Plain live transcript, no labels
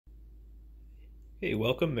Hey,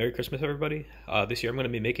 welcome. Merry Christmas, everybody. This year I'm going to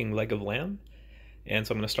be making leg of lamb, and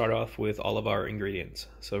so I'm going to start off with all of our ingredients.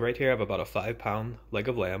 So right here I have about a 5-pound leg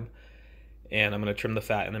of lamb, and I'm going to trim the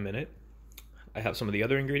fat in a minute. I have some of the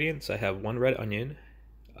other ingredients. I have 1 red onion,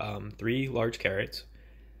 3 large carrots.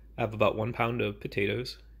 I have about 1 pound of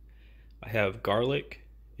potatoes. I have garlic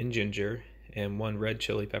and ginger and 1 red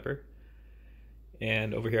chili pepper.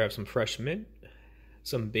 And over here I have some fresh mint,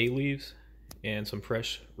 some bay leaves, and some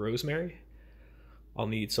fresh rosemary. I'll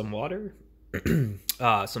need some water,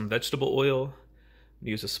 some vegetable oil,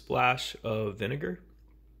 use a splash of vinegar,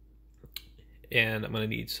 and I'm going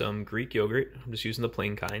to need some Greek yogurt. I'm just using the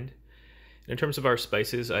plain kind. In terms of our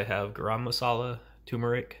spices, I have Garam Masala,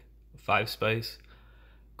 Tumeric, 5-spice,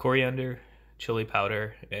 coriander, chili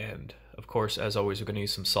powder, and of course, as always, we're going to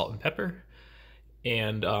use some salt and pepper.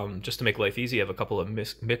 And just to make life easy, I have a couple of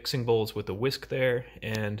mixing bowls with a whisk there,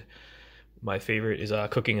 and my favorite is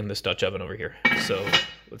cooking in this Dutch oven over here. So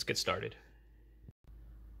let's get started.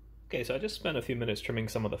 Okay, so I just spent a few minutes trimming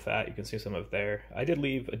some of the fat. You can see some of it there. I did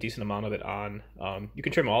leave a decent amount of it on. You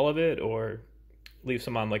can trim all of it or leave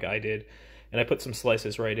some on like I did. And I put some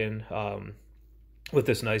slices right in. With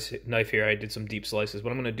this nice knife here, I did some deep slices. What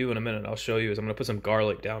I'm gonna do in a minute, I'll show you, is I'm gonna put some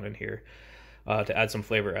garlic down in here to add some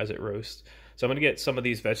flavor as it roasts. So I'm going to get some of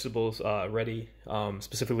these vegetables ready,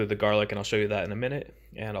 specifically the garlic, and I'll show you that in a minute,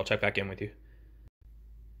 and I'll check back in with you.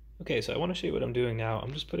 Okay, so I want to show you what I'm doing now.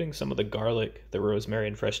 I'm just putting some of the garlic, the rosemary,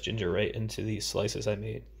 and fresh ginger right into these slices I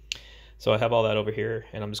made. So I have all that over here,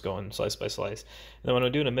 and I'm just going slice by slice. And then what I'm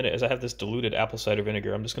going to do in a minute is I have this diluted apple cider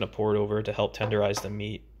vinegar. I'm just going to pour it over to help tenderize the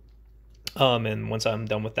meat. And once I'm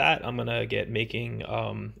done with that, I'm going to get making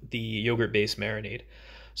the yogurt-based marinade.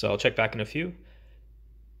 So I'll check back in a few.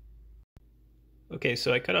 Okay,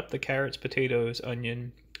 so I cut up the carrots, potatoes,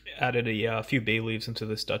 onion, added a few bay leaves into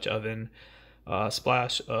this Dutch oven,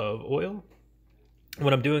 splash of oil.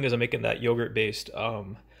 What I'm doing is I'm making that yogurt-based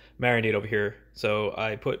marinade over here. So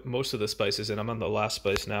I put most of the spices in. I'm on the last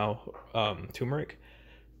spice now, turmeric.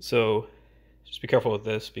 So just be careful with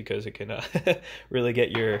this because it can really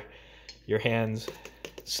get your hands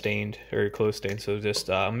stained or your clothes stained. So just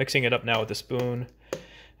I'm mixing it up now with a spoon.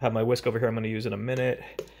 Have my whisk over here. I'm going to use in a minute.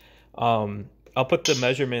 I'll put the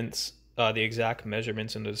measurements, the exact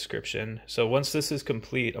measurements in the description. So once this is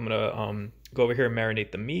complete, I'm gonna go over here and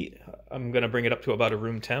marinate the meat. I'm gonna bring it up to about a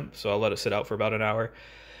room temp, so I'll let it sit out for about an hour.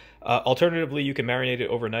 Alternatively, you can marinate it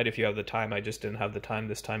overnight if you have the time. I just didn't have the time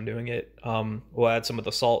this time doing it. We'll add some of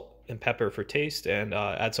the salt and pepper for taste, and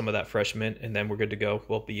add some of that fresh mint, and then we're good to go.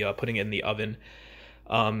 We'll be putting it in the oven.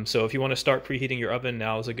 So if you want to start preheating your oven,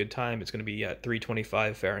 now is a good time. It's going to be at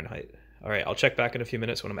 325 Fahrenheit. All right, I'll check back in a few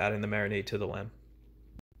minutes when I'm adding the marinade to the lamb.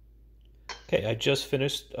 Okay, I just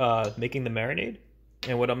finished making the marinade,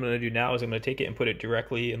 and what I'm going to do now is I'm going to take it and put it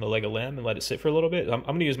directly in the leg of lamb and let it sit for a little bit. I'm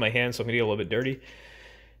going to use my hands, so I'm going to get a little bit dirty.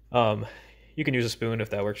 You can use a spoon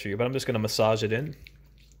if that works for you, but I'm just going to massage it in.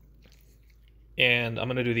 And I'm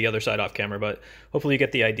going to do the other side off camera, but hopefully you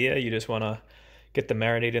get the idea. You just want to get the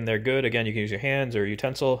marinade in there good. Again, you can use your hands or a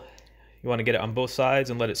utensil. You want to get it on both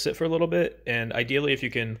sides and let it sit for a little bit. And ideally, if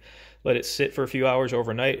you can let it sit for a few hours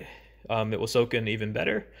overnight, it will soak in even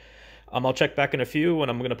better. I'll check back in a few when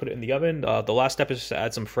I'm going to put it in the oven. The last step is to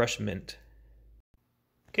add some fresh mint.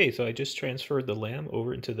 Okay, so I just transferred the lamb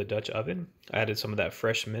over into the Dutch oven. I added some of that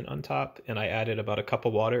fresh mint on top, and I added about a cup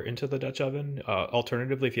of water into the Dutch oven.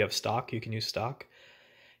 Alternatively, if you have stock, you can use stock.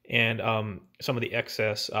 And some of the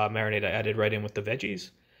excess marinade I added right in with the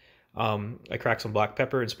veggies. I cracked some black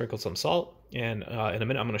pepper and sprinkled some salt, and in a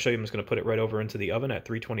minute I'm going to show you. I'm just going to put it right over into the oven at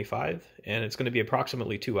 325, and it's going to be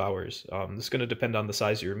approximately 2 hours. This is going to depend on the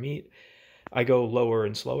size of your meat. I go lower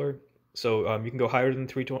and slower, so you can go higher than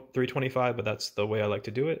 325, but that's the way I like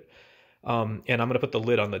to do it. And I'm going to put the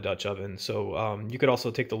lid on the Dutch oven, so you could also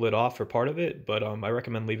take the lid off for part of it, but I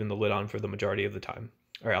recommend leaving the lid on for the majority of the time.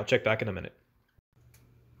 All right, I'll check back in a minute.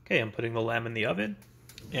 Okay, I'm putting the lamb in the oven.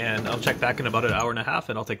 And I'll check back in about an hour and a half,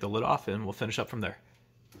 and I'll take the lid off, and we'll finish up from there.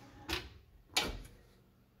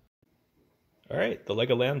 All right, the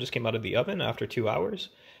leg of lamb just came out of the oven after 2 hours.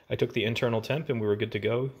 I took the internal temp, and we were good to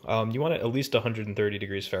go. You want it at least 130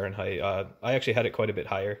 degrees Fahrenheit. I actually had it quite a bit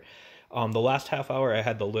higher. The last half hour, I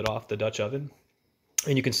had the lid off the Dutch oven,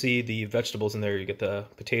 and you can see the vegetables in there. You get the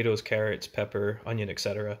potatoes, carrots, pepper, onion,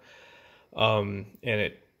 etc. And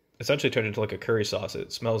it essentially turned into like a curry sauce.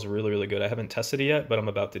 It smells really, really good. I haven't tested it yet, but I'm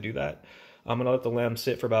about to do that. I'm going to let the lamb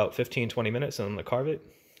sit for about 15-20 minutes, and I'm going to carve it,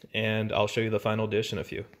 and I'll show you the final dish in a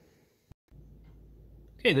few.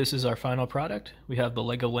 Okay, this is our final product. We have the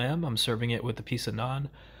leg of lamb. I'm serving it with a piece of naan,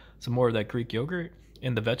 some more of that Greek yogurt,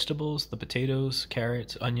 and the vegetables, the potatoes,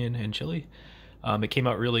 carrots, onion, and chili. It came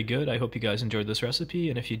out really good. I hope you guys enjoyed this recipe,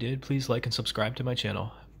 and if you did, please like and subscribe to my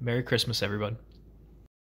channel. Merry Christmas, everyone.